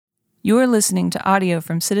You are listening to audio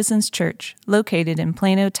from Citizens Church, located in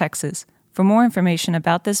Plano, Texas. For more information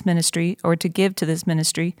about this ministry or to give to this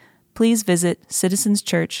ministry, please visit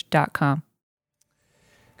citizenschurch.com.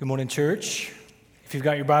 Good morning, church. If you've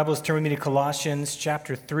got your Bibles, turn with me to Colossians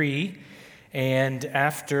chapter 3. And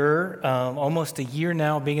after almost a year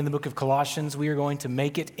now being in the book of Colossians, we are going to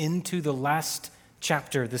make it into the last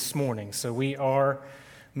chapter this morning. So we are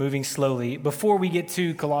moving slowly. Before we get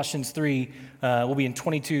to Colossians 3, we'll be in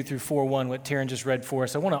 22 through 4:1, what Taryn just read for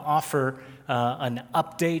us. I want to offer an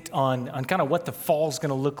update on kind of what the fall is going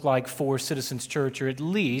to look like for Citizens Church, or at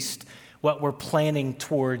least what we're planning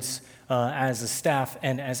towards as a staff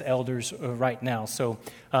and as elders right now. So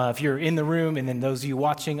if you're in the room, and then those of you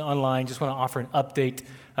watching online, just want to offer an update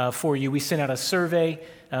for you. We sent out a survey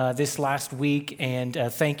this last week, and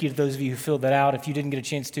thank you to those of you who filled that out. If you didn't get a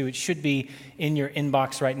chance to, it should be in your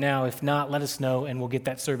inbox right now. If not, let us know, and we'll get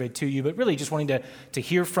that survey to you. But really just wanting to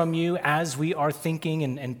hear from you as we are thinking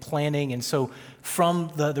and planning. And so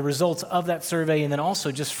from the results of that survey, and then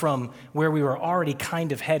also just from where we were already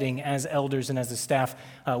kind of heading as elders and as a staff,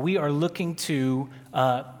 we are looking to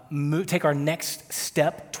take our next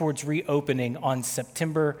step towards reopening on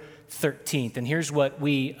September 13th. And here's what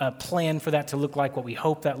we plan for that to look like, what we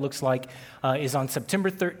hope that looks like, is on September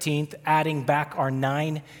 13th, adding back our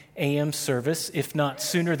 9 a.m. service, if not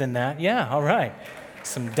sooner than that. Yeah, all right.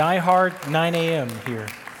 Some diehard 9 a.m. here.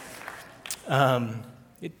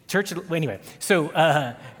 Anyway,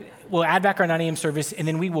 so we'll add back our 9 a.m. service, and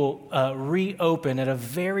then we will reopen at a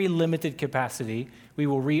very limited capacity. We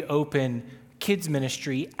will reopen kids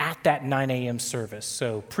ministry at that 9 a.m. service,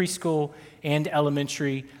 so preschool and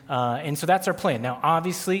elementary, and so that's our plan. Now,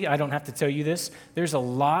 obviously, I don't have to tell you this, there's a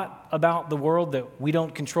lot about the world that we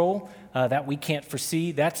don't control, that we can't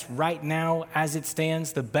foresee. That's right now, as it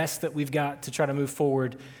stands, the best that we've got to try to move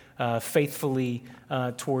forward faithfully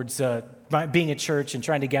towards being a church and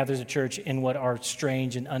trying to gather as a church in what are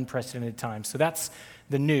strange and unprecedented times. So that's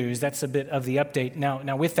the news. That's a bit of the update.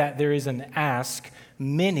 Now with that, there is an ask.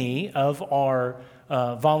 Many of our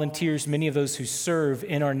volunteers, many of those who serve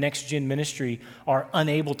in our Next Gen ministry are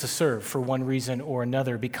unable to serve for one reason or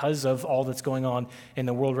another because of all that's going on in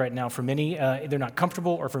the world right now. For many, they're not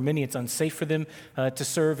comfortable, or for many, it's unsafe for them to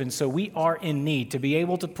serve. And so we are in need to be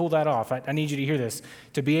able to pull that off. I need you to hear this.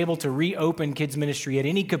 To be able to reopen kids ministry at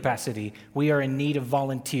any capacity, we are in need of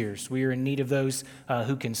volunteers. We are in need of those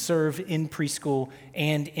who can serve in preschool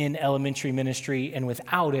and in elementary ministry. And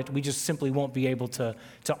without it, we just simply won't be able to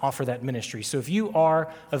offer that ministry. So if you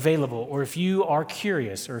are available, or if you are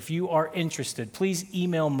curious, or if you are interested, please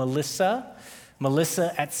email Melissa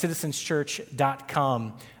at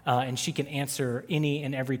citizenschurch.com, and she can answer any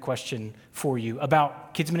and every question for you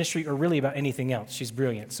about kids ministry, or really about anything else. She's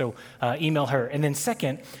brilliant, so email her. And then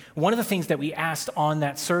second, one of the things that we asked on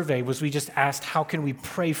that survey was we just asked, how can we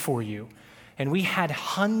pray for you? And we had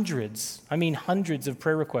hundreds of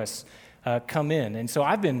prayer requests come in. And so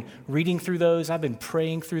I've been reading through those. I've been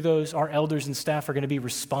praying through those. Our elders and staff are going to be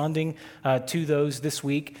responding to those this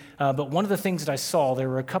week. But one of the things that I saw, there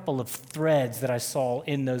were a couple of threads that I saw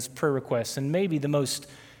in those prayer requests. And maybe the most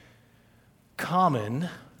common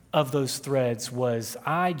of those threads was,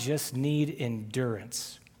 I just need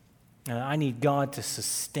endurance. I need God to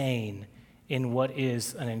sustain in what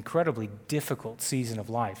is an incredibly difficult season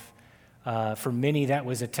of life. For many, that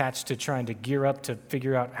was attached to trying to gear up to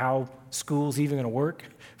figure out how school's even going to work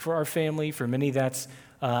for our family. For many, that's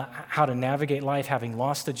how to navigate life, having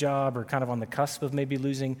lost a job or kind of on the cusp of maybe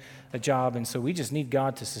losing a job. And so we just need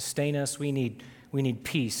God to sustain us. We need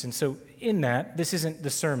peace. And so in that, this isn't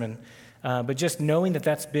the sermon, but just knowing that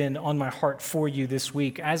that's been on my heart for you this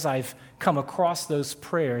week, as I've come across those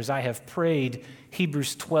prayers, I have prayed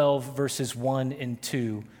Hebrews 12, verses 1 and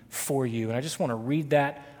 2 for you. And I just want to read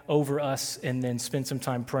that over us, and then spend some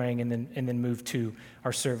time praying, and then move to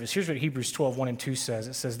our service. Here's what Hebrews 12, 1 and 2 says.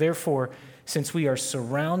 It says, "Therefore, since we are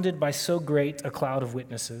surrounded by so great a cloud of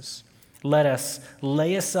witnesses, let us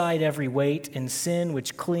lay aside every weight and sin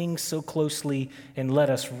which clings so closely, and let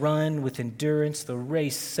us run with endurance the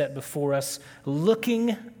race set before us,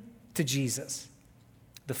 looking to Jesus,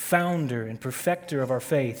 the founder and perfecter of our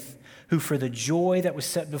faith, who for the joy that was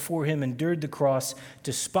set before him endured the cross,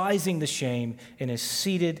 despising the shame, and is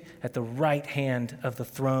seated at the right hand of the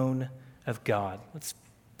throne of God." Let's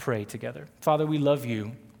pray together. Father, we love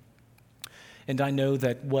you. And I know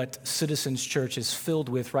that what Citizens Church is filled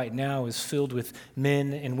with right now is filled with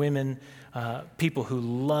men and women, people who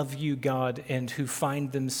love you, God, and who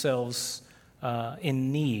find themselves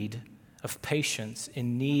in need of patience,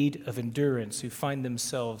 in need of endurance, who find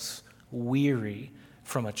themselves weary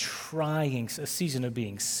from a season of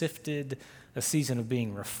being sifted, a season of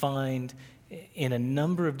being refined in a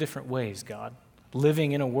number of different ways, God.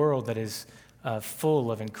 Living in a world that is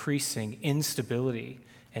full of increasing instability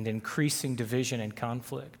and increasing division and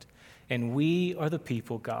conflict. And we are the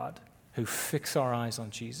people, God, who fix our eyes on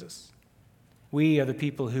Jesus. We are the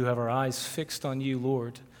people who have our eyes fixed on you,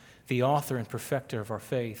 Lord, the author and perfecter of our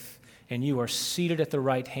faith. And you are seated at the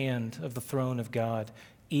right hand of the throne of God,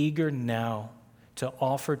 eager now to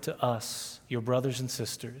offer to us, your brothers and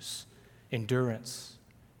sisters, endurance,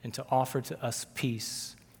 and to offer to us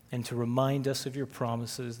peace, and to remind us of your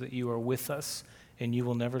promises that you are with us and you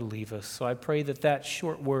will never leave us. So I pray that that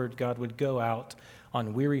short word, God, would go out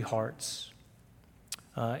on weary hearts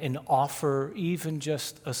and offer even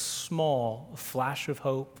just a small flash of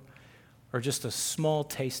hope or just a small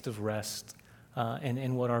taste of rest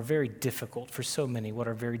in what are very difficult, for so many, what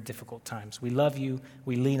are very difficult times. We love you,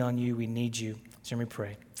 we lean on you, we need you. So we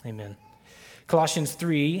pray. Amen. Colossians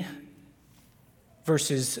 3,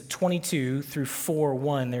 verses 22 through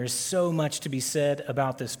 4:1. There's so much to be said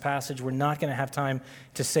about this passage. We're not going to have time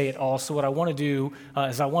to say it all. So what I want to do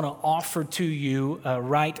is I want to offer to you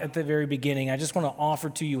right at the very beginning, I just want to offer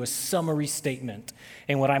to you a summary statement.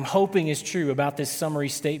 And what I'm hoping is true about this summary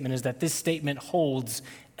statement is that this statement holds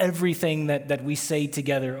everything that we say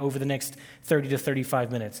together over the next 30 to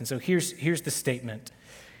 35 minutes. And so here's the statement.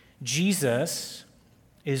 Jesus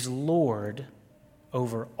is Lord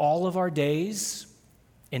over all of our days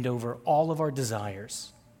and over all of our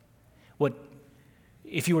desires.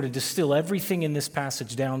 If you were to distill everything in this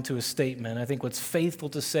passage down to a statement, I think what's faithful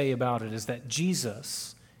to say about it is that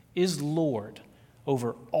Jesus is Lord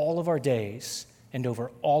over all of our days and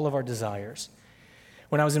over all of our desires.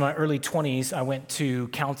 When I was in my early 20s, I went to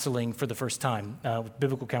counseling for the first time,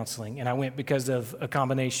 biblical counseling, and I went because of a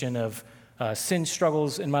combination of sin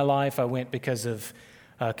struggles in my life. I went because of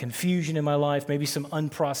confusion in my life, maybe some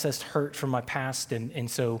unprocessed hurt from my past,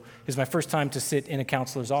 and so it was my first time to sit in a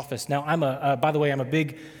counselor's office. Now, by the way, I'm a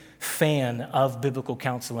big fan of biblical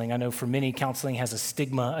counseling. I know for many, counseling has a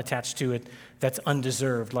stigma attached to it that's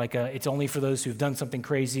undeserved, like it's only for those who've done something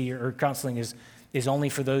crazy, or counseling is only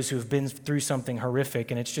for those who have been through something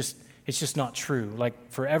horrific, and it's just not true.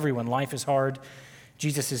 Like, for everyone, life is hard.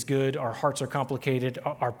 Jesus is good. Our hearts are complicated.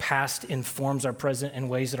 Our past informs our present in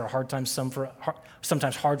ways that are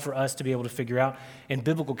sometimes hard for us to be able to figure out. And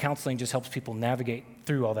biblical counseling just helps people navigate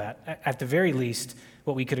through all that. At the very least,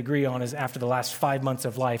 what we could agree on is after the last 5 months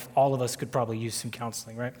of life, all of us could probably use some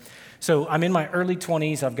counseling, right? So I'm in my early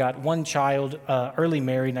 20s. I've got one child, early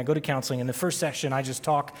married, and I go to counseling. In the first session, I just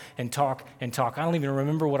talk and talk and talk. I don't even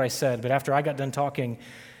remember what I said, but after I got done talking,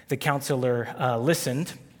 the counselor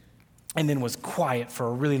listened and then was quiet for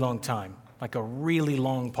a really long time, like a really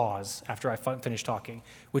long pause after I finished talking,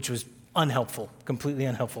 which was unhelpful, completely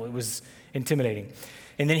unhelpful. It was intimidating.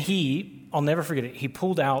 And then I'll never forget it, he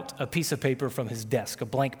pulled out a piece of paper from his desk, a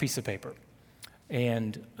blank piece of paper.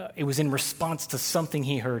 And it was in response to something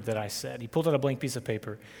he heard that I said. He pulled out a blank piece of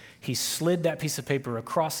paper. He slid that piece of paper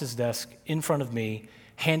across his desk in front of me,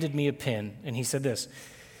 handed me a pen, and he said this.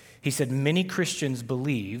 He said, many Christians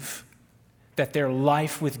believe that their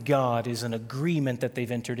life with God is an agreement that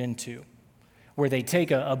they've entered into, where they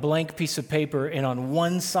take a blank piece of paper, and on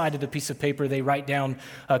one side of the piece of paper, they write down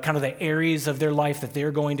kind of the areas of their life that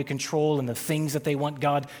they're going to control and the things that they want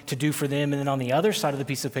God to do for them. And then on the other side of the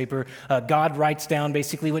piece of paper, God writes down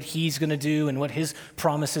basically what he's going to do and what his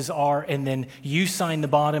promises are. And then you sign the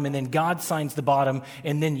bottom, and then God signs the bottom.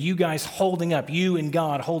 And then you guys you and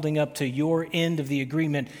God holding up to your end of the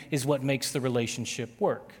agreement is what makes the relationship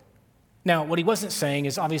work. Now, what he wasn't saying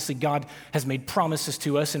is obviously God has made promises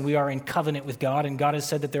to us and we are in covenant with God, and God has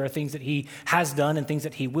said that there are things that he has done and things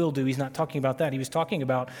that he will do. He's not talking about that. He was talking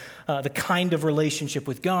about the kind of relationship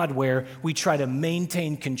with God where we try to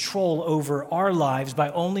maintain control over our lives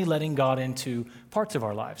by only letting God into parts of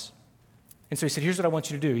our lives. And so he said, here's what I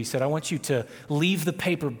want you to do. He said, I want you to leave the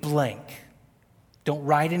paper blank. Don't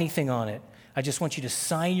write anything on it. I just want you to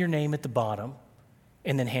sign your name at the bottom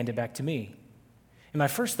and then hand it back to me. And my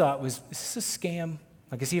first thought was, is this a scam?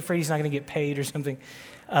 Like, is he afraid he's not going to get paid or something?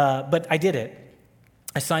 But I did it.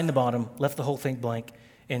 I signed the bottom, left the whole thing blank,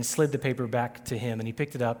 and slid the paper back to him. And he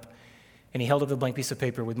picked it up, and he held up the blank piece of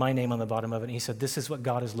paper with my name on the bottom of it. And he said, this is what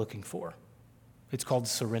God is looking for. It's called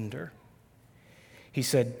surrender. He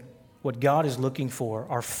said, what God is looking for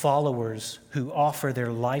are followers who offer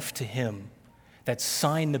their life to him, that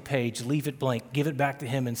sign the page, leave it blank, give it back to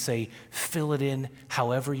him, and say, fill it in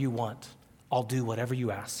however you want. I'll do whatever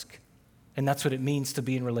you ask. And that's what it means to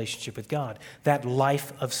be in relationship with God. That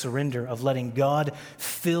life of surrender, of letting God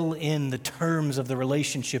fill in the terms of the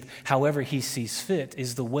relationship however he sees fit,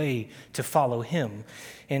 is the way to follow him.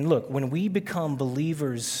 And look, when we become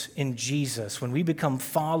believers in Jesus, when we become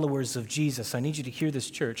followers of Jesus, I need you to hear this,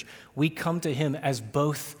 church, we come to him as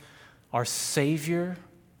both our Savior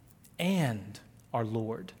and our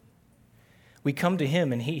Lord. We come to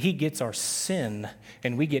him and he gets our sin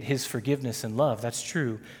and we get his forgiveness and love. That's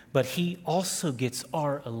true. But he also gets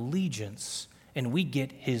our allegiance and we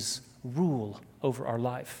get his rule over our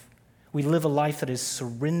life. We live a life that is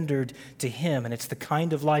surrendered to him, and it's the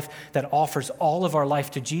kind of life that offers all of our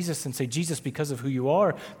life to Jesus and say, Jesus, because of who you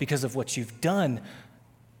are, because of what you've done,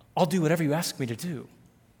 I'll do whatever you ask me to do.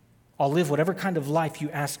 I'll live whatever kind of life you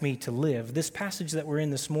ask me to live. This passage that we're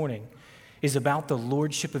in this morning is about the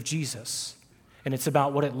lordship of Jesus. And it's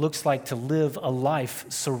about what it looks like to live a life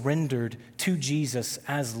surrendered to Jesus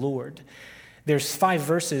as Lord. There's 5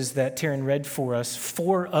 verses that Taryn read for us.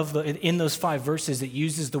 In those 5 verses, it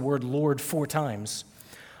uses the word Lord 4 times.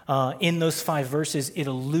 In those 5 verses, it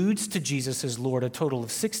alludes to Jesus as Lord a total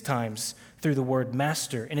of 6 times through the word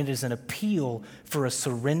master. And it is an appeal for a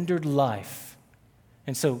surrendered life.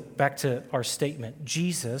 And so back to our statement,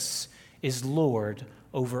 Jesus is Lord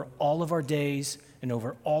over all of our days and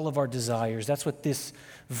over all of our desires. That's what this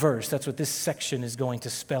section is going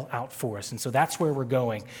to spell out for us. And so that's where we're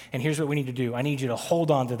going. And here's what we need to do. I need you to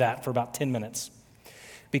hold on to that for about 10 minutes.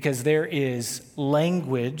 Because there is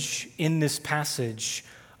language in this passage,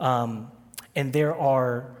 and there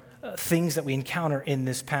are things that we encounter in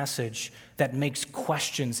this passage that makes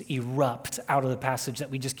questions erupt out of the passage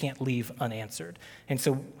that we just can't leave unanswered. And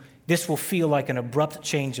so this will feel like an abrupt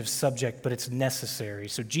change of subject, but it's necessary.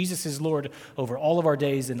 So Jesus is Lord over all of our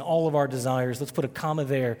days and all of our desires. Let's put a comma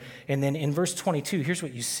there. And then in verse 22, here's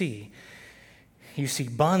what you see. You see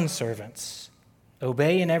bondservants.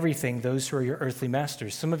 Obey in everything those who are your earthly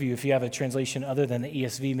masters. Some of you, if you have a translation other than the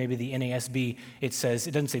ESV, maybe the NASB, it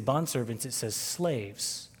doesn't say bondservants, it says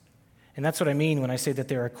slaves. And that's what I mean when I say that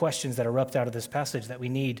there are questions that erupt out of this passage that we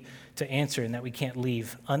need to answer and that we can't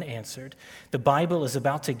leave unanswered. The Bible is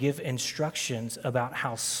about to give instructions about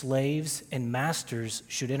how slaves and masters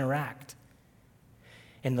should interact.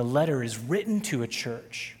 And the letter is written to a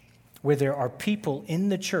church where there are people in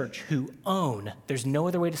the church who own, there's no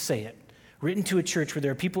other way to say it, written to a church where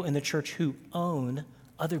there are people in the church who own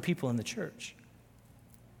other people in the church.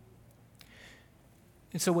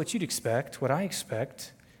 And so what you'd expect, what I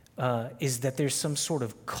expect, is that there's some sort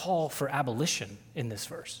of call for abolition in this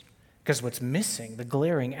verse. Because what's missing, the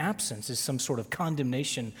glaring absence, is some sort of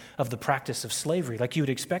condemnation of the practice of slavery, like you would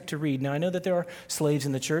expect to read. Now, I know that there are slaves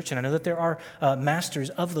in the church, and I know that there are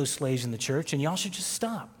masters of those slaves in the church, and y'all should just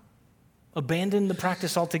stop. Abandon the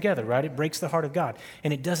practice altogether, right? It breaks the heart of God.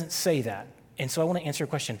 And it doesn't say that. And so I want to answer a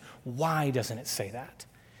question. Why doesn't it say that?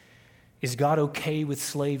 Is God okay with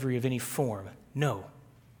slavery of any form? No.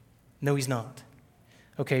 No, he's not.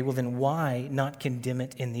 Okay, well then why not condemn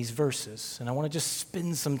it in these verses? And I want to just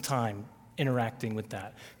spend some time interacting with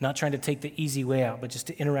that. Not trying to take the easy way out, but just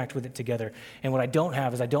to interact with it together. And what I don't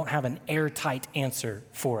have is I don't have an airtight answer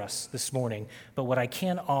for us this morning. But what I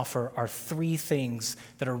can offer are 3 things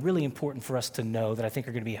that are really important for us to know that I think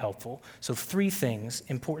are going to be helpful. So 3 things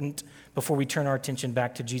important before we turn our attention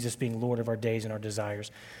back to Jesus being Lord of our days and our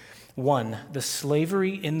desires. 1, the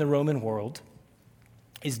slavery in the Roman world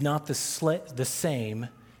is not the same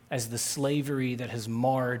as the slavery that has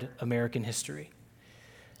marred American history.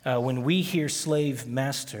 When we hear slave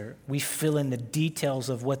master, we fill in the details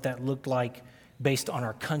of what that looked like based on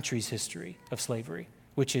our country's history of slavery,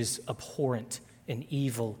 which is abhorrent and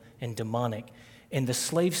evil and demonic. And the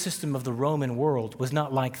slave system of the Roman world was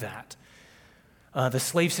not like that. The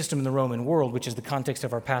slave system in the Roman world, which is the context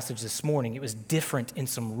of our passage this morning, it was different in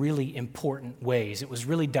some really important ways. It was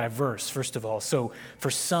really diverse, first of all. So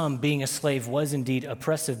for some, being a slave was indeed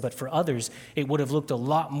oppressive, but for others, it would have looked a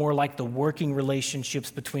lot more like the working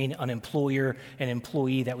relationships between an employer and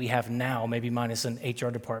employee that we have now, maybe minus an HR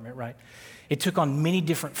department, right? It took on many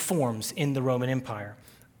different forms in the Roman Empire.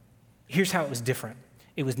 Here's how it was different.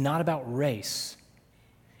 It was not about race.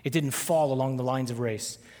 It didn't fall along the lines of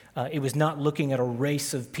race. It was not looking at a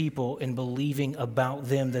race of people and believing about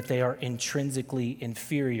them that they are intrinsically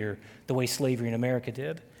inferior the way slavery in America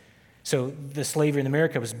did. So the slavery in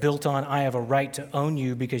America was built on, I have a right to own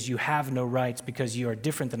you because you have no rights, because you are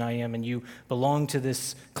different than I am, and you belong to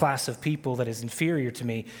this class of people that is inferior to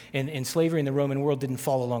me. And slavery in the Roman world didn't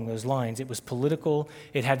fall along those lines. It was political.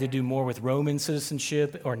 It had to do more with Roman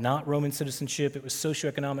citizenship or not Roman citizenship. It was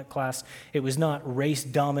socioeconomic class. It was not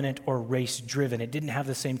race-dominant or race-driven. It didn't have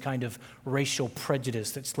the same kind of racial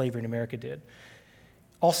prejudice that slavery in America did.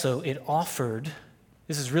 Also, it offered,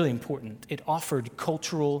 this is really important, it offered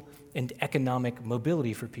cultural and economic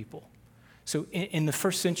mobility for people. So in the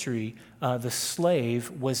first century, the slave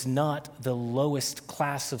was not the lowest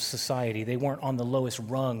class of society. They weren't on the lowest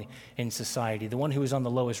rung in society. The one who was on the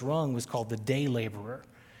lowest rung was called the day laborer.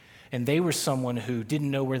 And they were someone who didn't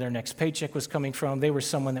know where their next paycheck was coming from. They were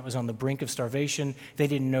someone that was on the brink of starvation. They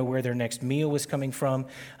didn't know where their next meal was coming from.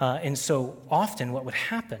 And so often what would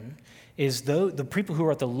happen is the people who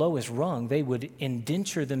were at the lowest rung, they would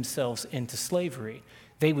indenture themselves into slavery.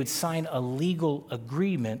 They would sign a legal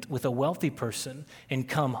agreement with a wealthy person and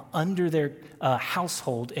come under their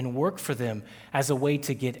household and work for them as a way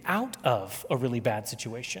to get out of a really bad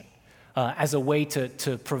situation, as a way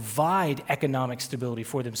to provide economic stability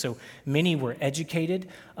for them. So many were educated,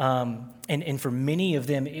 and for many of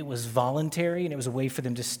them, it was voluntary, and it was a way for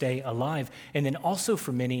them to stay alive. And then also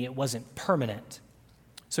for many, it wasn't permanent.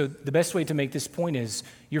 So the best way to make this point is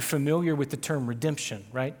you're familiar with the term redemption,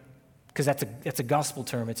 right? Because that's a gospel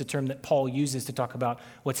term. It's a term that Paul uses to talk about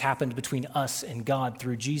what's happened between us and God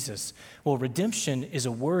through Jesus. Well, redemption is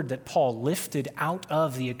a word that Paul lifted out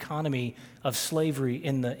of the economy of slavery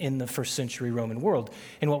in the first century Roman world.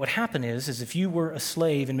 And what would happen is if you were a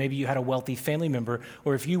slave and maybe you had a wealthy family member,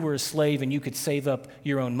 or if you were a slave and you could save up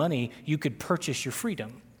your own money, you could purchase your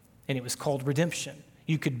freedom. And it was called redemption.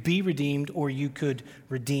 You could be redeemed or you could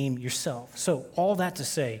redeem yourself. So all that to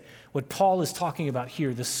say, what Paul is talking about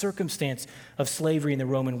here, the circumstance of slavery in the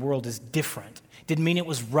Roman world is different. It didn't mean it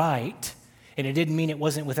was right, and it didn't mean it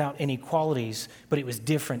wasn't without inequalities, but it was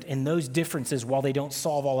different. And those differences, while they don't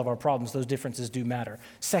solve all of our problems, those differences do matter.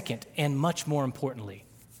 Second, and much more importantly,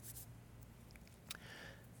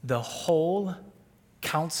 the whole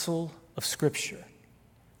counsel of Scripture,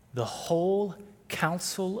 the whole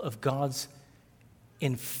counsel of God's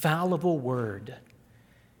infallible word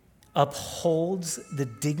upholds the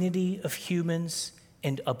dignity of humans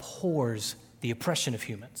and abhors the oppression of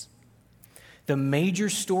humans. The major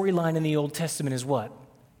storyline in the Old Testament is what?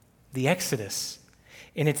 The Exodus.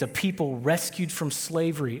 And it's a people rescued from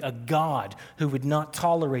slavery, a God who would not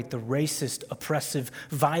tolerate the racist, oppressive,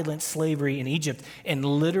 violent slavery in Egypt, and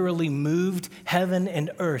literally moved heaven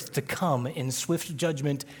and earth to come in swift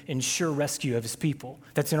judgment and sure rescue of his people.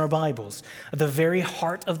 That's in our Bibles. The very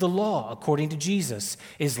heart of the law, according to Jesus,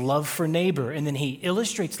 is love for neighbor. And then he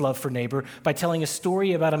illustrates love for neighbor by telling a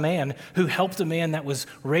story about a man who helped a man that was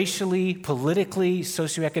racially, politically,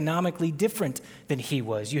 socioeconomically different than he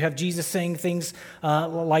was. You have Jesus saying things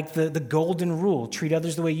like the golden rule, treat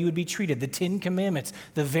others the way you would be treated, the 10 Commandments,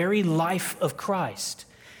 the very life of Christ.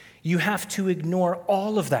 You have to ignore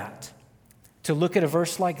all of that to look at a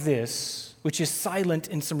verse like this, which is silent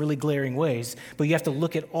in some really glaring ways, but you have to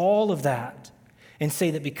look at all of that and say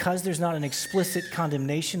that because there's not an explicit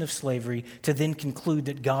condemnation of slavery, to then conclude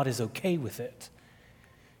that God is okay with it.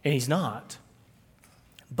 And he's not.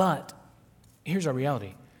 But here's our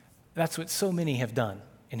reality. That's what so many have done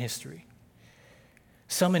in history.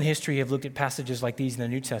 Some in history have looked at passages like these in the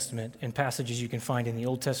New Testament and passages you can find in the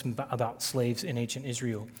Old Testament about slaves in ancient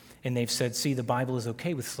Israel, and they've said, see, the Bible is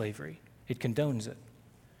okay with slavery. It condones it.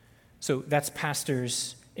 So that's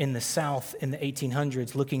pastors in the South in the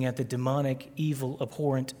 1800s looking at the demonic, evil,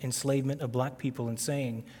 abhorrent enslavement of black people and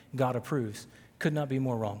saying, God approves. Could not be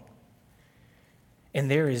more wrong.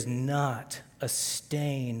 And there is not a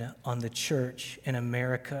stain on the church in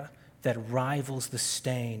America that rivals the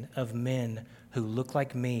stain of men who look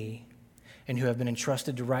like me and who have been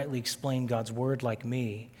entrusted to rightly explain God's word like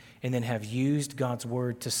me, and then have used God's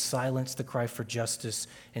word to silence the cry for justice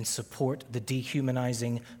and support the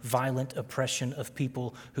dehumanizing, violent oppression of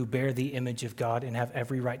people who bear the image of God and have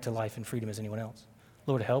every right to life and freedom as anyone else.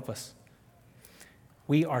 Lord, help us.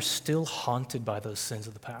 We are still haunted by those sins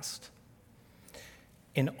of the past.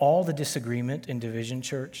 In all the disagreement and division,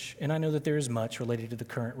 church, and I know that there is much related to the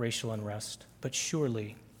current racial unrest, but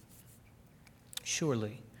surely,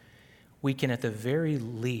 we can at the very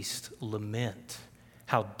least lament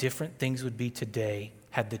how different things would be today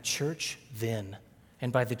had the church then,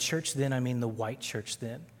 and by the church then I mean the white church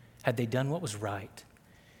then, had they done what was right,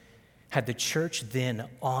 had the church then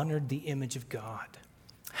honored the image of God,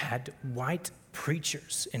 had white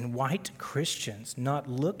preachers and white Christians not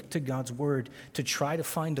look to God's word to try to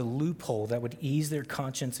find a loophole that would ease their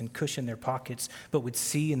conscience and cushion their pockets, but would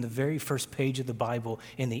see in the very first page of the Bible,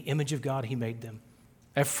 in the image of God, he made them.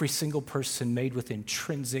 Every single person made with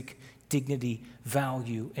intrinsic dignity,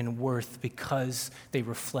 value, and worth because they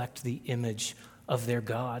reflect the image of their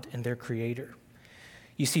God and their Creator.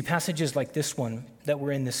 You see, passages like this one that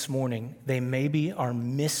we're in this morning, they maybe are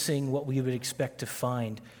missing what we would expect to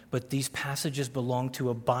find, but these passages belong to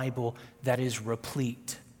a Bible that is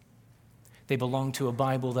replete. They belong to a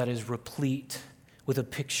Bible that is replete with a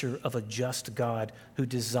picture of a just God who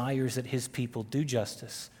desires that his people do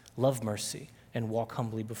justice, love mercy, and walk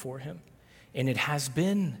humbly before him. And it has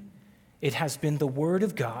been the word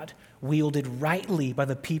of God wielded rightly by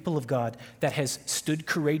the people of God that has stood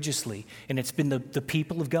courageously. And it's been the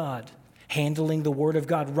people of God handling the word of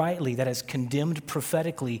God rightly that has condemned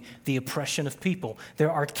prophetically the oppression of people. There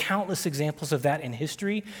are countless examples of that in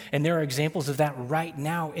history, and there are examples of that right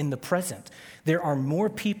now in the present. There are more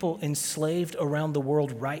people enslaved around the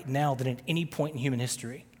world right now than at any point in human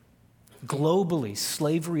history. Globally,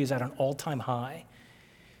 slavery is at an all-time high.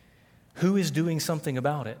 Who is doing something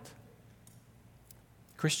about it?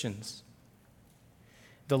 Christians.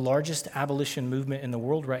 The largest abolition movement in the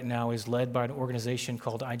world right now is led by an organization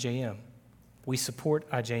called IJM. We support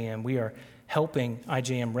IJM. We are helping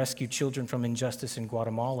IJM rescue children from injustice in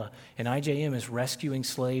Guatemala. And IJM is rescuing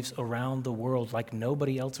slaves around the world like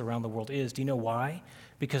nobody else around the world is. Do you know why?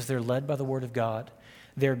 Because they're led by the Word of God.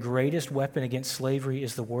 Their greatest weapon against slavery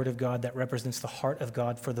is the Word of God that represents the heart of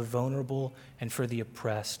God for the vulnerable and for the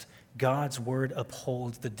oppressed. God's word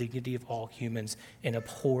upholds the dignity of all humans and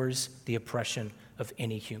abhors the oppression of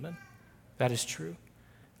any human. That is true.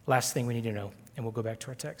 Last thing we need to know, and we'll go back to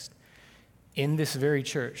our text. In this very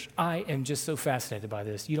church, I am just so fascinated by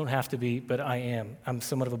this. You don't have to be, but I am. I'm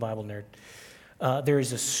somewhat of a Bible nerd. There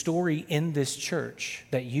is a story in this church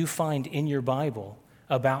that you find in your Bible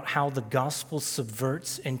about how the gospel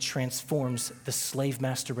subverts and transforms the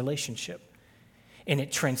slave-master relationship. And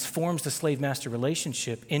it transforms the slave-master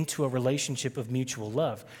relationship into a relationship of mutual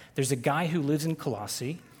love. There's a guy who lives in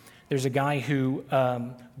Colossae. There's a guy who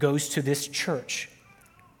goes to this church.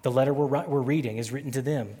 The letter we're reading is written to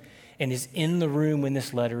them and is in the room when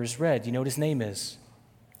this letter is read. You know what his name is?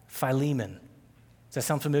 Philemon. Does that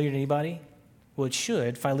sound familiar to anybody? Well, it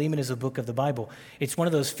should. Philemon is a book of the Bible. It's one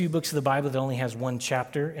of those few books of the Bible that only has one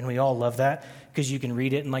chapter, and we all love that because you can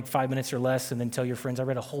read it in like 5 minutes or less and then tell your friends, I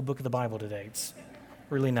read a whole book of the Bible today. It's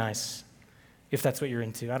really nice, if that's what you're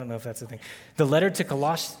into. I don't know if that's the thing. The letter to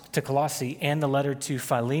Colossae and the letter to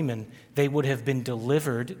Philemon, they would have been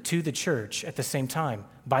delivered to the church at the same time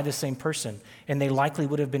by the same person, and they likely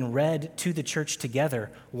would have been read to the church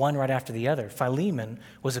together, one right after the other. Philemon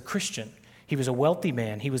was a Christian. He was a wealthy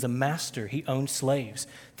man. He was a master. He owned slaves.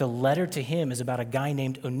 The letter to him is about a guy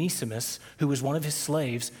named Onesimus, who was one of his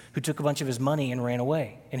slaves, who took a bunch of his money and ran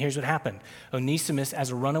away. And here's what happened. Onesimus, as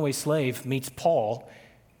a runaway slave, meets Paul.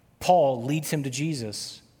 Paul leads him to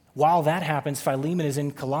Jesus. While that happens, Philemon is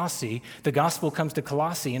in Colossae. The gospel comes to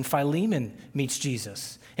Colossae, and Philemon meets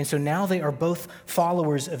Jesus. And so now they are both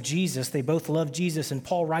followers of Jesus. They both love Jesus. And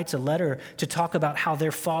Paul writes a letter to talk about how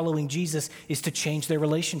their following Jesus is to change their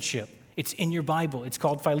relationship. It's in your Bible. It's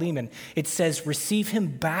called Philemon. It says, receive him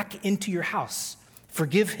back into your house.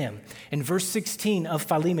 Forgive him. And verse 16 of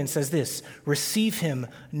Philemon says this, receive him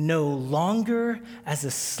no longer as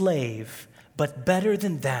a slave, but better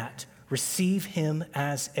than that, receive him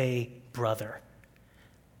as a brother.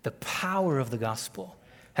 The power of the gospel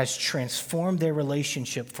has transformed their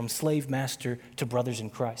relationship from slave master to brothers in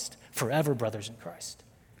Christ, forever brothers in Christ.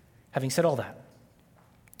 Having said all that,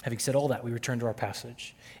 we return to our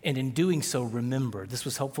passage. And in doing so, remember, this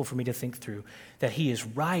was helpful for me to think through, that he is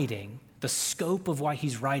writing, the scope of why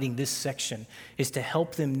he's writing this section is to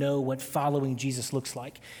help them know what following Jesus looks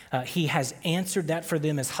like. He has answered that for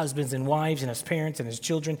them as husbands and wives and as parents and as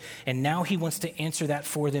children, and now he wants to answer that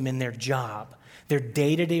for them in their job, their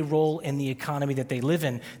day-to-day role in the economy that they live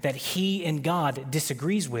in, that he and God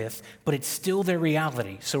disagrees with, but it's still their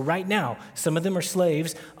reality. So right now, some of them are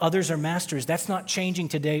slaves, others are masters. That's not changing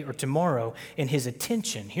today or tomorrow. And his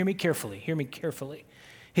attention, hear me carefully.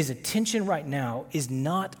 His attention right now is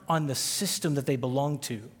not on the system that they belong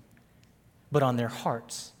to, but on their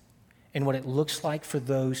hearts and what it looks like for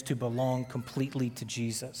those to belong completely to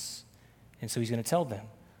Jesus. And so he's going to tell them,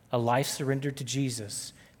 a life surrendered to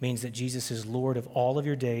Jesus means that Jesus is Lord of all of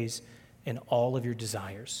your days and all of your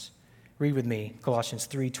desires. Read with me, Galatians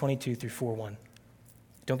 3:22 through 4:1.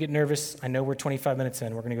 Don't get nervous. I know we're 25 minutes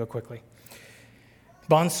in. We're going to go quickly.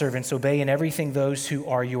 Bondservants, obey in everything those who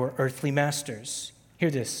are your earthly masters, Hear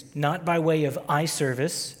this, not by way of eye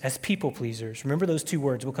service as people pleasers. Remember those two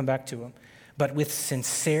words, we'll come back to them. But with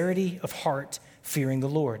sincerity of heart, fearing the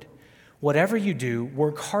Lord. Whatever you do,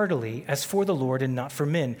 work heartily as for the Lord and not for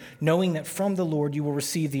men, knowing that from the Lord you will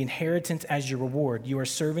receive the inheritance as your reward. You are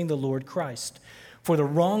serving the Lord Christ. For the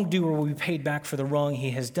wrongdoer will be paid back for the wrong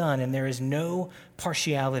he has done, and there is no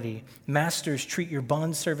partiality. Masters, treat your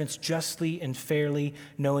bondservants justly and fairly,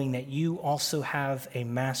 knowing that you also have a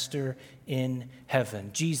master in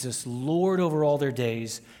heaven. Jesus, Lord over all their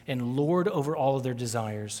days, and Lord over all of their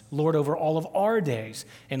desires. Lord over all of our days,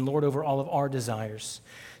 and Lord over all of our desires.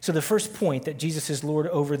 So the first point, that Jesus is Lord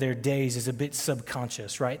over their days, is a bit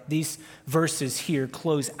subconscious, right? These verses here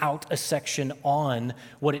close out a section on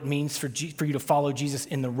what it means for you to follow Jesus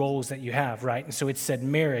in the roles that you have, right? And so it said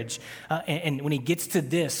marriage. And when he gets to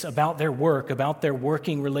this about their work, about their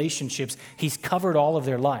working relationships, he's covered all of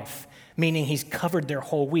their life, meaning he's covered their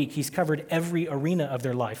whole week. He's covered every arena of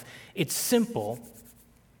their life. It's simple,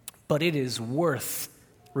 but it is worth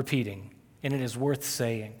repeating, and it is worth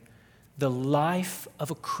saying. The life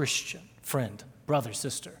of a Christian, friend, brother,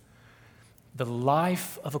 sister, the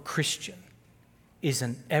life of a Christian is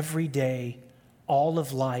an everyday, all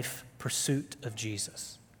of life pursuit of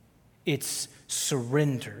Jesus. It's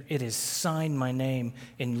surrender. It is sign my name,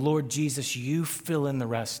 and Lord Jesus, you fill in the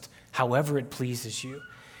rest however it pleases you.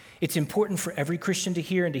 It's important for every Christian to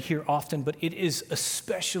hear and to hear often, but it is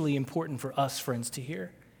especially important for us, friends, to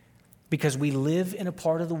hear, because we live in a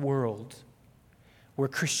part of the world where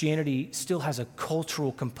Christianity still has a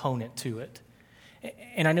cultural component to it.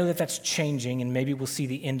 And I know that that's changing, and maybe we'll see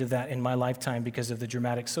the end of that in my lifetime because of the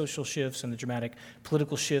dramatic social shifts and the dramatic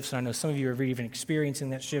political shifts. And I know some of you are even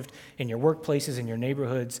experiencing that shift in your workplaces, in your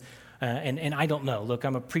neighborhoods. And I don't know. Look,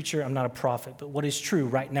 I'm a preacher, I'm not a prophet. But what is true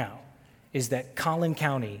right now is that Collin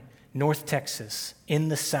County, North Texas, in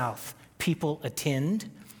the South, people attend,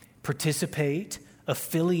 participate,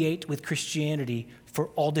 affiliate with Christianity for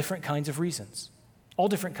all different kinds of reasons. All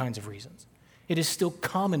different kinds of reasons. It is still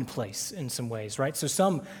commonplace in some ways, right? So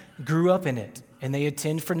some grew up in it and they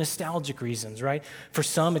attend for nostalgic reasons, right? For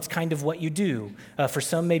some, it's kind of what you do. For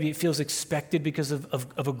some, maybe it feels expected because of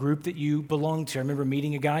a group that you belong to. I remember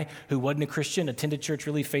meeting a guy who wasn't a Christian, attended church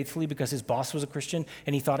really faithfully because his boss was a Christian,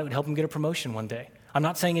 and he thought it would help him get a promotion one day. I'm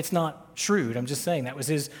not saying it's not shrewd. I'm just saying that was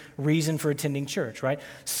his reason for attending church, right?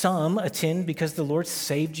 Some attend because the Lord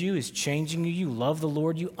saved you, is changing you. You love the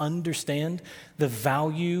Lord. You understand the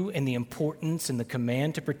value and the importance and the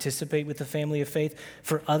command to participate with the family of faith.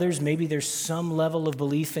 For others, maybe there's some level of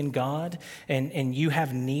belief in God, and you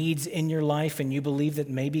have needs in your life, and you believe that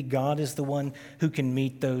maybe God is the one who can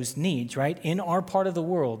meet those needs, right? In our part of the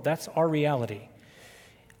world, that's our reality.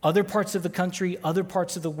 Other parts of the country, other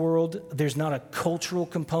parts of the world, there's not a cultural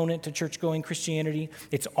component to church-going Christianity.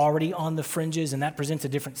 It's already on the fringes, and that presents a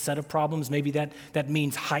different set of problems. Maybe that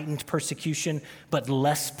means heightened persecution, but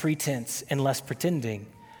less pretense and less pretending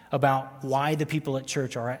about why the people at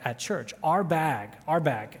church are at church. Our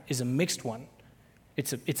bag is a mixed one.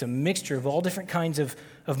 It's a mixture of all different kinds of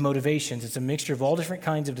motivations. It's a mixture of all different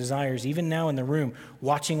kinds of desires. Even now in the room,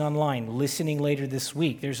 watching online, listening later this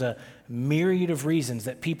week, there's a myriad of reasons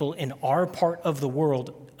that people in our part of the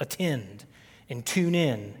world attend and tune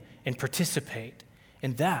in and participate.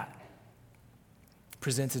 And that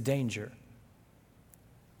presents a danger,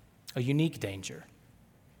 a unique danger.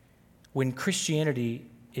 When Christianity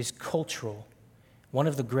is cultural, one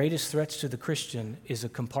of the greatest threats to the Christian is a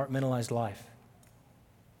compartmentalized life.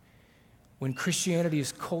 When Christianity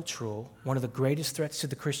is cultural, one of the greatest threats to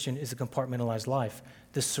the Christian is a compartmentalized life.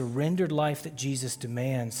 The surrendered life that Jesus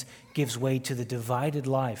demands gives way to the divided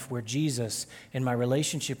life where Jesus and my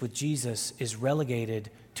relationship with Jesus is relegated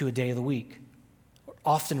to a day of the week, or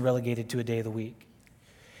often relegated to a day of the week.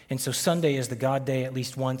 And so Sunday is the God day at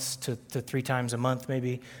least once to 3 times a month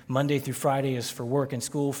maybe. Monday through Friday is for work and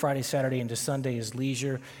school. Friday, Saturday, into Sunday is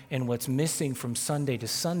leisure. And what's missing from Sunday to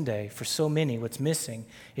Sunday, for so many, what's missing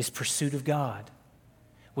is pursuit of God.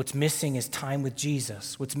 What's missing is time with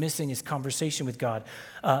Jesus. What's missing is conversation with God.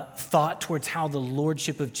 Thought towards how the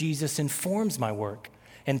lordship of Jesus informs my work.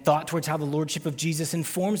 And thought towards how the lordship of Jesus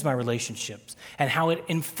informs my relationships and how it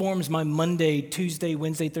informs my Monday, Tuesday,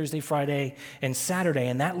 Wednesday, Thursday, Friday, and Saturday.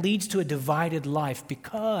 And that leads to a divided life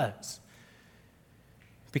because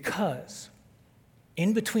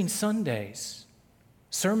in between Sundays,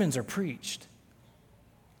 sermons are preached.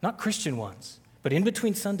 Not Christian ones, but in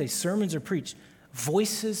between Sundays, sermons are preached.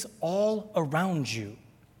 Voices all around you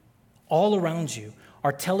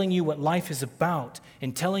are telling you what life is about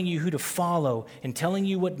and telling you who to follow and telling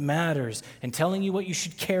you what matters and telling you what you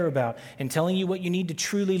should care about and telling you what you need to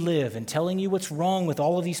truly live and telling you what's wrong with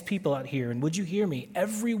all of these people out here. And would you hear me?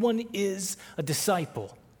 Everyone is a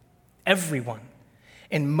disciple. Everyone.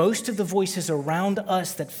 And most of the voices around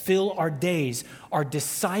us that fill our days are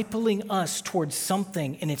discipling us towards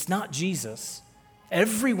something, and it's not Jesus.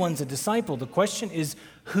 Everyone's a disciple. The question is,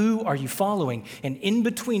 who are you following? And in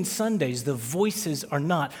between Sundays, the voices are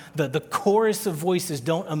not. The chorus of voices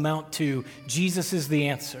don't amount to Jesus is the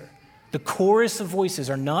answer. The chorus of voices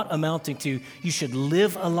are not amounting to you should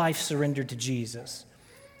live a life surrendered to Jesus.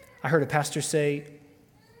 I heard a pastor say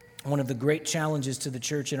one of the great challenges to the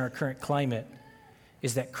church in our current climate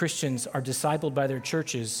is that Christians are discipled by their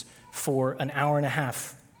churches for an hour and a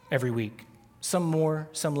half every week. Some more,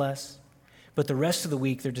 some less. But the rest of the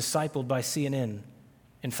week, they're discipled by CNN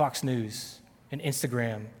and Fox News and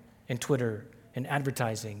Instagram and Twitter and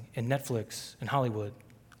advertising and Netflix and Hollywood.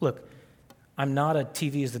 Look, I'm not a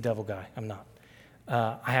TV is the devil guy. I'm not.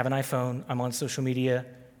 I have an iPhone. I'm on social media.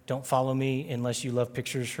 Don't follow me unless you love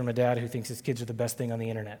pictures from a dad who thinks his kids are the best thing on the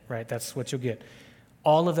internet, right? That's what you'll get.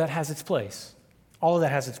 All of that has its place. All of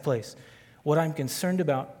that has its place. What I'm concerned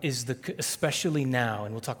about is especially now,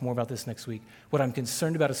 and we'll talk more about this next week, what I'm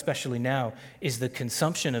concerned about especially now is the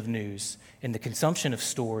consumption of news and the consumption of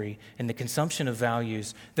story and the consumption of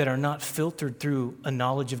values that are not filtered through a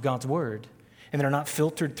knowledge of God's word and that are not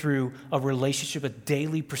filtered through a relationship, a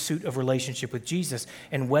daily pursuit of relationship with Jesus.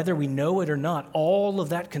 And whether we know it or not, all of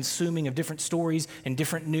that consuming of different stories and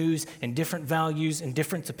different news and different values and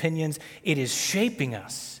different opinions, it is shaping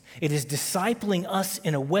us. It is discipling us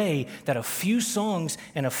in a way that a few songs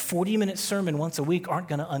and a 40-minute sermon once a week aren't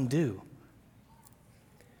going to undo.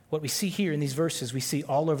 What we see here in these verses, we see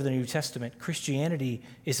all over the New Testament. Christianity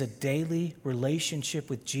is a daily relationship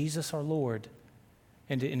with Jesus our Lord.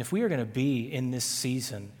 And if we are going to be in this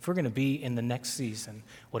season, if we're going to be in the next season,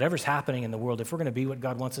 whatever's happening in the world, if we're going to be what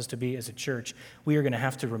God wants us to be as a church, we are going to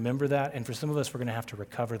have to remember that. And for some of us, we're going to have to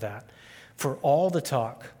recover that. For all the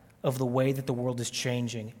talk of the way that the world is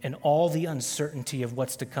changing and all the uncertainty of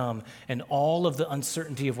what's to come and all of the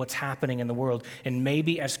uncertainty of what's happening in the world, and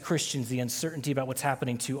maybe as Christians, the uncertainty about what's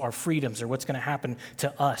happening to our freedoms or what's going to happen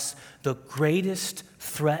to us, the greatest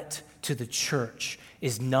threat to the church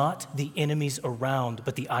is not the enemies around,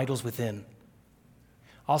 but the idols within.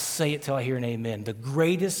 I'll say it till I hear an amen. The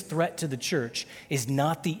greatest threat to the church is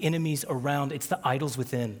not the enemies around, it's the idols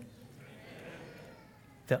within.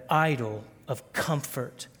 The idol of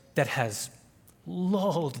comfort that has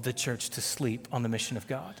lulled the church to sleep on the mission of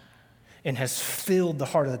God and has filled the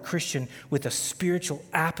heart of the Christian with a spiritual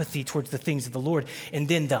apathy towards the things of the Lord. And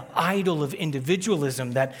then the idol of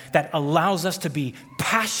individualism that allows us to be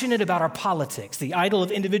passionate about our politics, the idol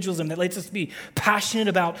of individualism that lets us be passionate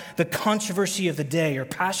about the controversy of the day or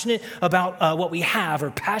passionate about what we have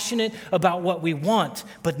or passionate about what we want,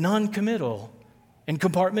 but non-committal and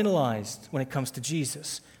compartmentalized when it comes to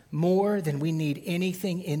Jesus. More than we need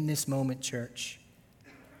anything in this moment, church.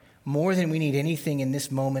 More than we need anything in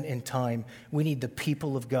this moment in time, we need the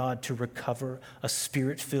people of God to recover a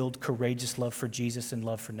spirit-filled, courageous love for Jesus and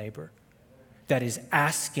love for neighbor that is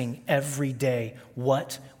asking every day,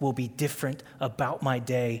 what will be different about my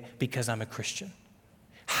day because I'm a Christian?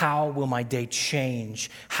 How will my day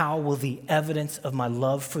change? How will the evidence of my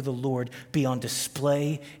love for the Lord be on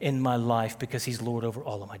display in my life because he's Lord over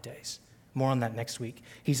all of my days? More on that next week.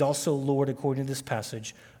 He's also Lord, according to this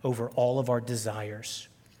passage, over all of our desires.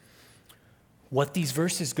 What these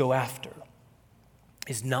verses go after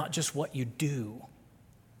is not just what you do,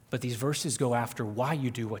 but these verses go after why you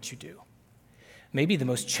do what you do. Maybe the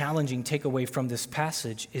most challenging takeaway from this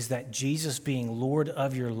passage is that Jesus being Lord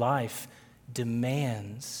of your life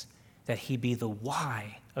demands that he be the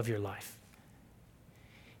why of your life.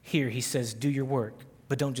 Here he says, do your work,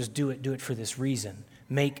 but don't just do it for this reason.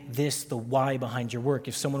 Make this the why behind your work.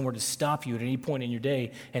 If someone were to stop you at any point in your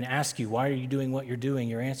day and ask you, why are you doing what you're doing?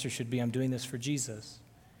 Your answer should be, I'm doing this for Jesus.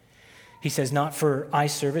 He says, not for eye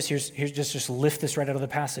service. Here's just lift this right out of the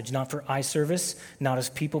passage. Not for eye service, not as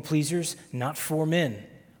people pleasers, not for men,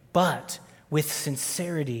 but with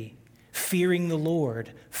sincerity, fearing the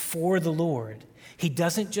Lord, for the Lord. He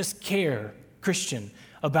doesn't just care, Christian,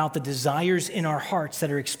 about the desires in our hearts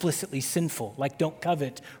that are explicitly sinful, like don't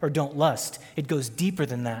covet or don't lust. It goes deeper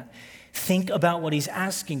than that. Think about what he's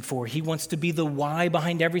asking for. He wants to be the why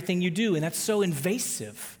behind everything you do, and that's so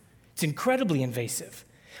invasive. It's incredibly invasive.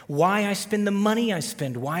 Why I spend the money I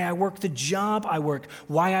spend, why I work the job I work,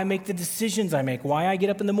 why I make the decisions I make, why I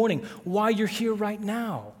get up in the morning, why you're here right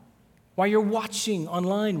now, why you're watching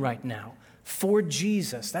online right now. For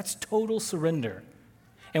Jesus, that's total surrender.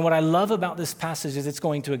 And what I love about this passage is it's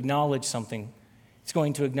going to acknowledge something. It's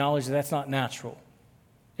going to acknowledge that that's not natural.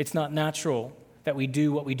 It's not natural that we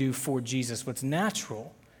do what we do for Jesus. What's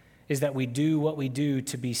natural is that we do what we do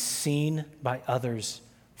to be seen by others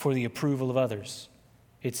for the approval of others.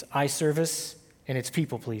 It's eye service and it's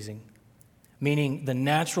people-pleasing, meaning the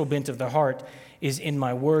natural bent of the heart is in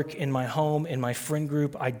my work, in my home, in my friend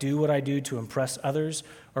group. I do what I do to impress others,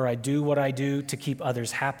 or I do what I do to keep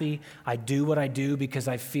others happy. I do what I do because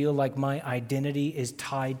I feel like my identity is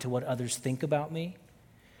tied to what others think about me.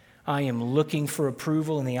 I am looking for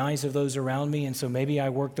approval in the eyes of those around me, and so maybe I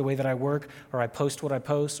work the way that I work, or I post what I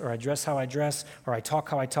post, or I dress how I dress, or I talk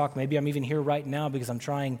how I talk. Maybe I'm even here right now because I'm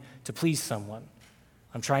trying to please someone.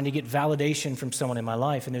 I'm trying to get validation from someone in my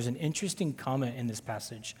life. And there's an interesting comment in this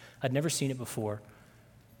passage. I'd never seen it before.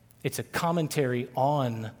 It's a commentary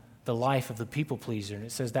on the life of the people pleaser. And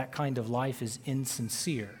it says that kind of life is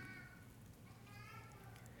insincere.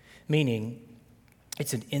 Meaning,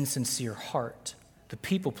 it's an insincere heart. The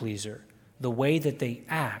people pleaser, the way that they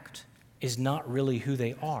act is not really who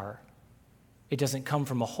they are. It doesn't come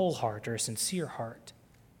from a whole heart or a sincere heart.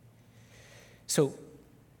 So,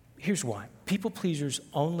 here's why. People pleasers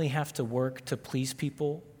only have to work to please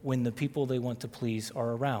people when the people they want to please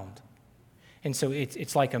are around. And so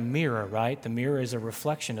it's like a mirror, right? The mirror is a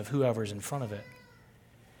reflection of whoever's in front of it.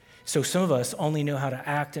 So some of us only know how to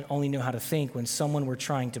act and only know how to think when someone we're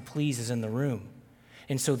trying to please is in the room.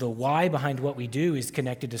 And so the why behind what we do is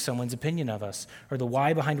connected to someone's opinion of us, or the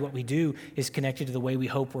why behind what we do is connected to the way we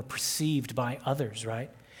hope we're perceived by others,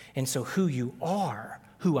 right? And so who you are,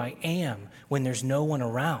 who I am when there's no one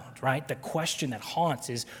around, right? The question that haunts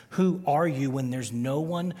is, who are you when there's no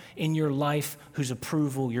one in your life whose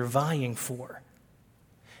approval you're vying for?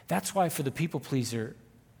 That's why for the people pleaser,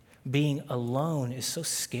 being alone is so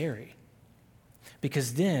scary.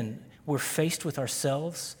 Because then we're faced with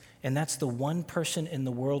ourselves, and that's the one person in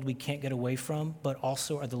the world we can't get away from, but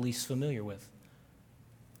also are the least familiar with.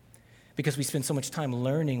 Because we spend so much time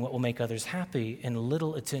learning what will make others happy and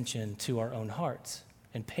little attention to our own hearts.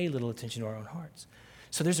 And pay little attention to our own hearts.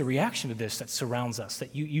 So there's a reaction to this that surrounds us,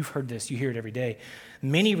 that you've heard this, you hear it every day.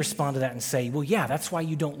 Many respond to that and say, well, yeah, that's why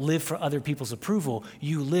you don't live for other people's approval.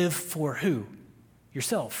 You live for who?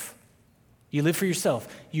 Yourself. You live for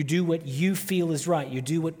yourself. You do what you feel is right. You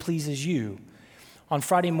do what pleases you. On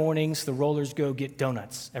Friday mornings, the rollers go get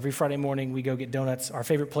donuts. Every Friday morning, we go get donuts. Our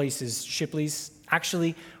favorite place is Shipley's.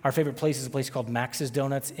 Actually, our favorite place is a place called Max's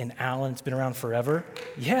Donuts in Allen. It's been around forever.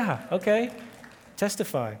 Yeah, okay.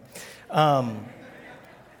 Testify.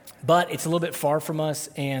 But it's a little bit far from us,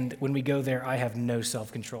 and when we go there, I have no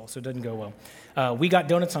self-control, so it doesn't go well. We got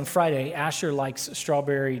donuts on Friday. Asher likes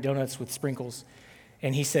strawberry donuts with sprinkles,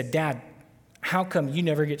 and he said, Dad, how come you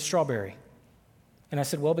never get strawberry? And I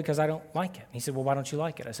said, well, because I don't like it. And he said, well, why don't you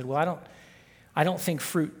like it? I said, well, I don't think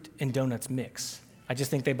fruit and donuts mix. I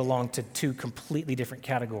just think they belong to two completely different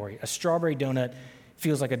categories. A strawberry donut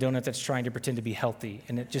feels like a donut that's trying to pretend to be healthy,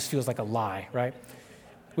 and it just feels like a lie, right?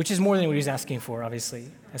 Which is more than what he was asking for, obviously.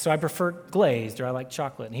 And so I prefer glazed, or I like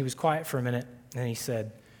chocolate. And he was quiet for a minute, and he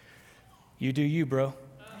said, you do you, bro.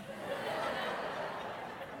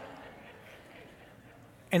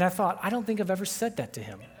 And I thought, I don't think I've ever said that to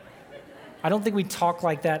him. I don't think we talk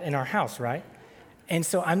like that in our house, right? And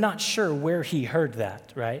so I'm not sure where he heard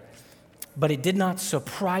that, right? But it did not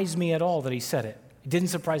surprise me at all that he said it. It didn't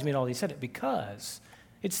surprise me at all that he said it, because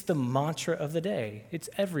it's the mantra of the day. It's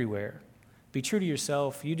everywhere. Be true to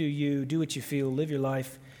yourself. You, do what you feel, live your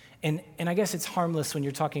life. And I guess it's harmless when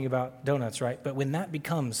you're talking about donuts, right? But when that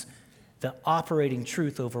becomes the operating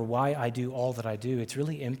truth over why I do all that I do, it's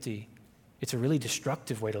really empty. It's a really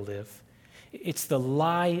destructive way to live. It's the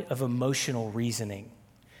lie of emotional reasoning,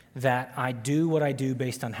 that I do what I do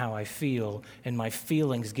based on how I feel, and my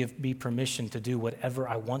feelings give me permission to do whatever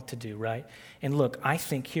I want to do, right? And look,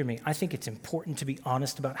 hear me, I think it's important to be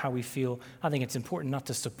honest about how we feel. I think it's important not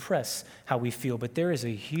to suppress how we feel, but there is a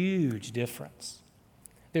huge difference.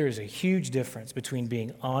 There is a huge difference between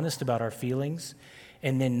being honest about our feelings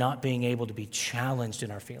and then not being able to be challenged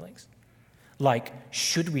in our feelings. Like,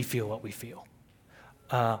 should we feel what we feel?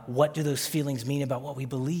 What do those feelings mean about what we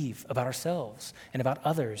believe about ourselves and about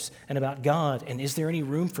others and about God? And is there any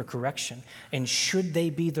room for correction? And should they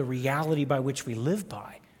be the reality by which we live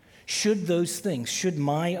by? Should those things, should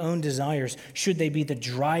my own desires, should they be the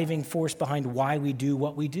driving force behind why we do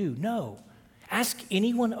what we do? No. Ask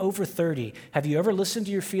anyone over 30, have you ever listened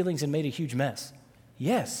to your feelings and made a huge mess?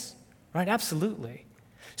 Yes, right? Absolutely.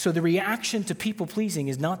 So the reaction to people-pleasing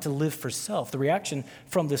is not to live for self. The reaction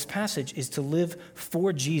from this passage is to live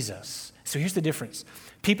for Jesus. So here's the difference.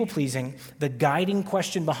 People-pleasing, the guiding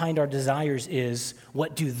question behind our desires is,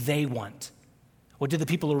 what do they want? What do the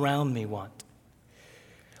people around me want?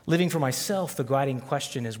 Living for myself, the guiding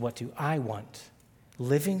question is, what do I want?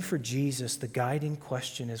 Living for Jesus, the guiding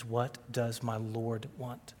question is, what does my Lord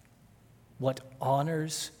want? What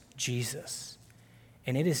honors Jesus?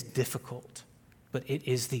 And it is difficult, but it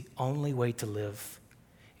is the only way to live.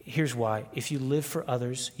 Here's why. If you live for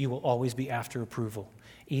others, you will always be after approval,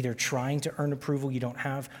 either trying to earn approval you don't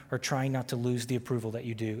have or trying not to lose the approval that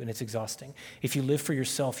you do, and it's exhausting. If you live for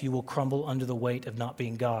yourself, you will crumble under the weight of not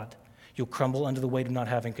being God. You'll crumble under the weight of not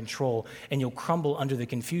having control, and you'll crumble under the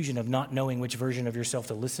confusion of not knowing which version of yourself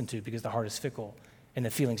to listen to because the heart is fickle and the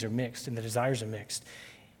feelings are mixed and the desires are mixed.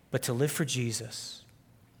 But to live for Jesus,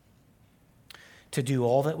 to do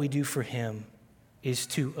all that we do for him, is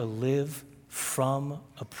to live from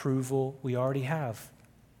approval we already have.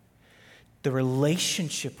 The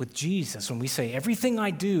relationship with Jesus, when we say everything I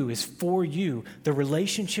do is for you, the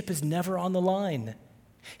relationship is never on the line.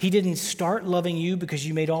 He didn't start loving you because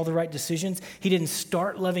you made all the right decisions. He didn't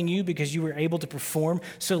start loving you because you were able to perform.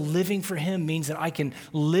 So living for him means that I can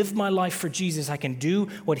live my life for Jesus. I can do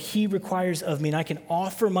what he requires of me, and I can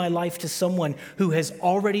offer my life to someone who has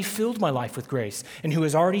already filled my life with grace and who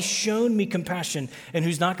has already shown me compassion and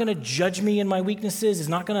who's not going to judge me in my weaknesses, is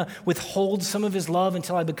not going to withhold some of his love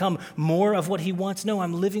until I become more of what he wants. No,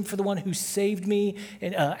 I'm living for the one who saved me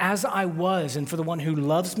as I was, and for the one who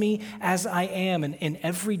loves me as I am, and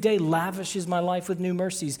every day lavishes my life with new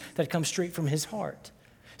mercies that come straight from his heart.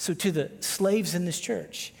 So to the slaves in this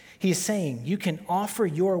church, he is saying, you can offer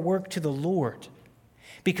your work to the Lord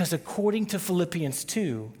because according to Philippians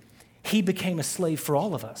 2, he became a slave for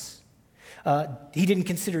all of us. He didn't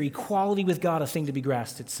consider equality with God a thing to be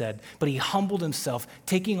grasped, it said, but he humbled himself,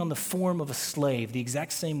 taking on the form of a slave, the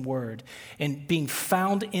exact same word, and being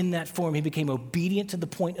found in that form, he became obedient to the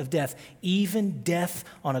point of death, even death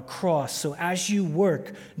on a cross. So as you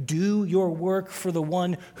work, do your work for the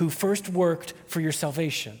one who first worked for your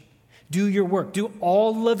salvation. Do your work. Do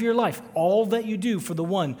all of your life, all that you do for the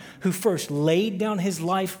one who first laid down his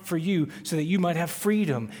life for you so that you might have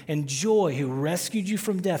freedom and joy, who rescued you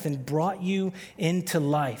from death and brought you into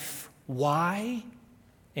life. Why?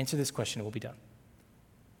 Answer this question and we'll be done.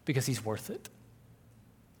 Because he's worth it.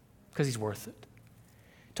 Because he's worth it.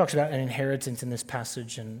 It talks about an inheritance in this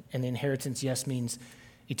passage, and the inheritance, yes, means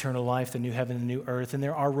eternal life, the new heaven and the new earth, and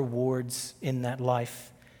there are rewards in that life.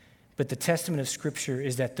 But the testament of Scripture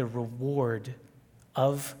is that the reward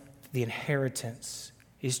of the inheritance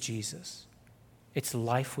is Jesus. It's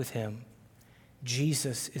life with him.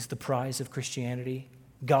 Jesus is the prize of Christianity.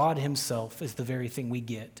 God himself is the very thing we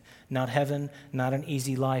get. Not heaven, not an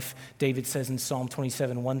easy life. David says in Psalm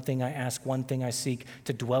 27, one thing I ask, one thing I seek,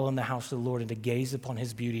 to dwell in the house of the Lord and to gaze upon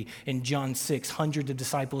his beauty. In John 6, hundreds of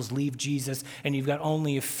disciples leave Jesus, and you've got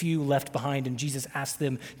only a few left behind, and Jesus asks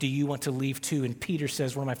them, do you want to leave too? And Peter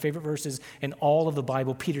says, one of my favorite verses in all of the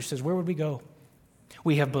Bible, Peter says, where would we go?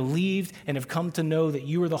 We have believed and have come to know that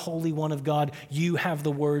you are the Holy One of God. You have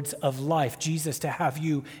the words of life. Jesus, to have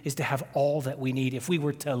you is to have all that we need. If we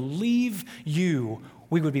were to leave you,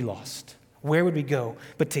 we would be lost. Where would we go?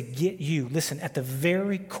 But to get you, listen, at the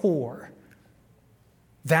very core,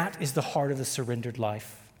 that is the heart of the surrendered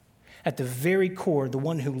life. At the very core, the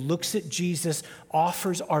one who looks at Jesus,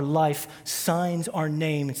 offers our life, signs our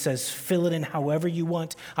name, and says, fill it in however you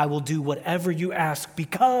want. I will do whatever you ask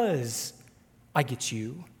because I get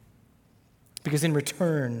you. Because in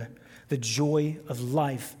return, the joy of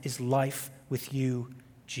life is life with you,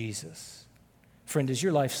 Jesus. Friend, is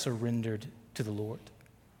your life surrendered to the Lord?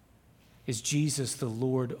 Is Jesus the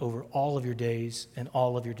Lord over all of your days and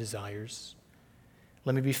all of your desires?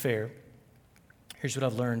 Let me be fair. Here's what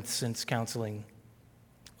I've learned since counseling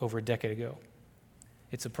over a decade ago.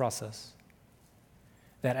 It's a process.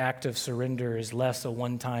 That act of surrender is less a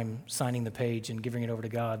one-time signing the page and giving it over to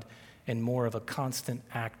God, and more of a constant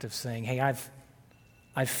act of saying, hey,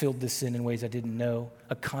 I've filled this sin in ways I didn't know.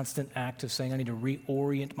 A constant act of saying, I need to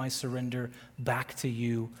reorient my surrender back to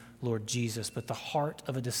you, Lord Jesus. But the heart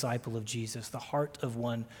of a disciple of Jesus, the heart of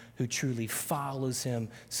one who truly follows him,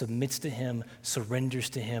 submits to him, surrenders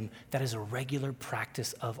to him, that is a regular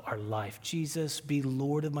practice of our life. Jesus, be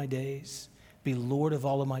Lord of my days, be Lord of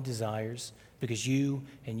all of my desires, because you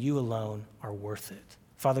and you alone are worth it.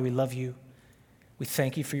 Father, we love you. We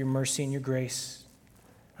thank you for your mercy and your grace.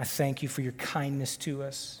 I thank you for your kindness to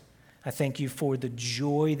us. I thank you for the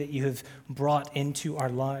joy that you have brought into our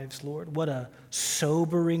lives, Lord. What a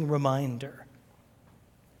sobering reminder.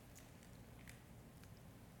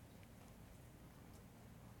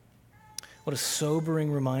 What a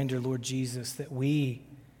sobering reminder, Lord Jesus, that we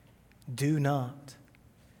do not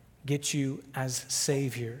get you as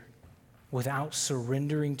Savior without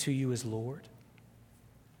surrendering to you as Lord.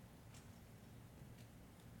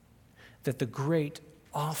 That the great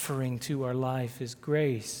offering to our life is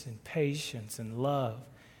grace and patience and love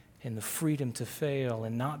and the freedom to fail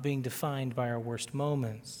and not being defined by our worst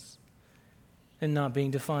moments and not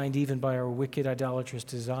being defined even by our wicked, idolatrous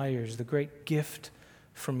desires. The great gift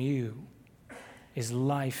from you is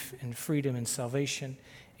life and freedom and salvation.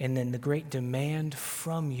 And then the great demand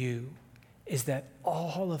from you is that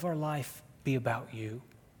all of our life be about you.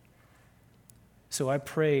 So I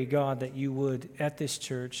pray, God, that you would, at this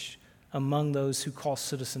church, among those who call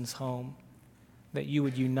Citizens home, that you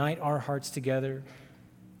would unite our hearts together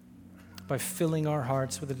by filling our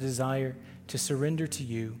hearts with a desire to surrender to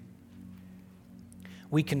you.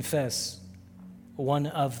 We confess one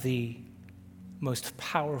of the most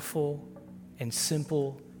powerful and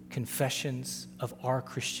simple confessions of our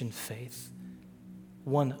Christian faith,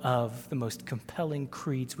 one of the most compelling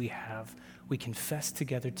creeds we have. We confess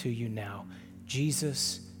together to you now,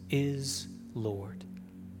 Jesus is Lord.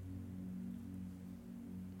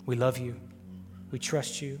 We love you, we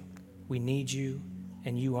trust you, we need you,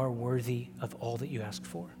 and you are worthy of all that you ask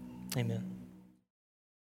for. Amen.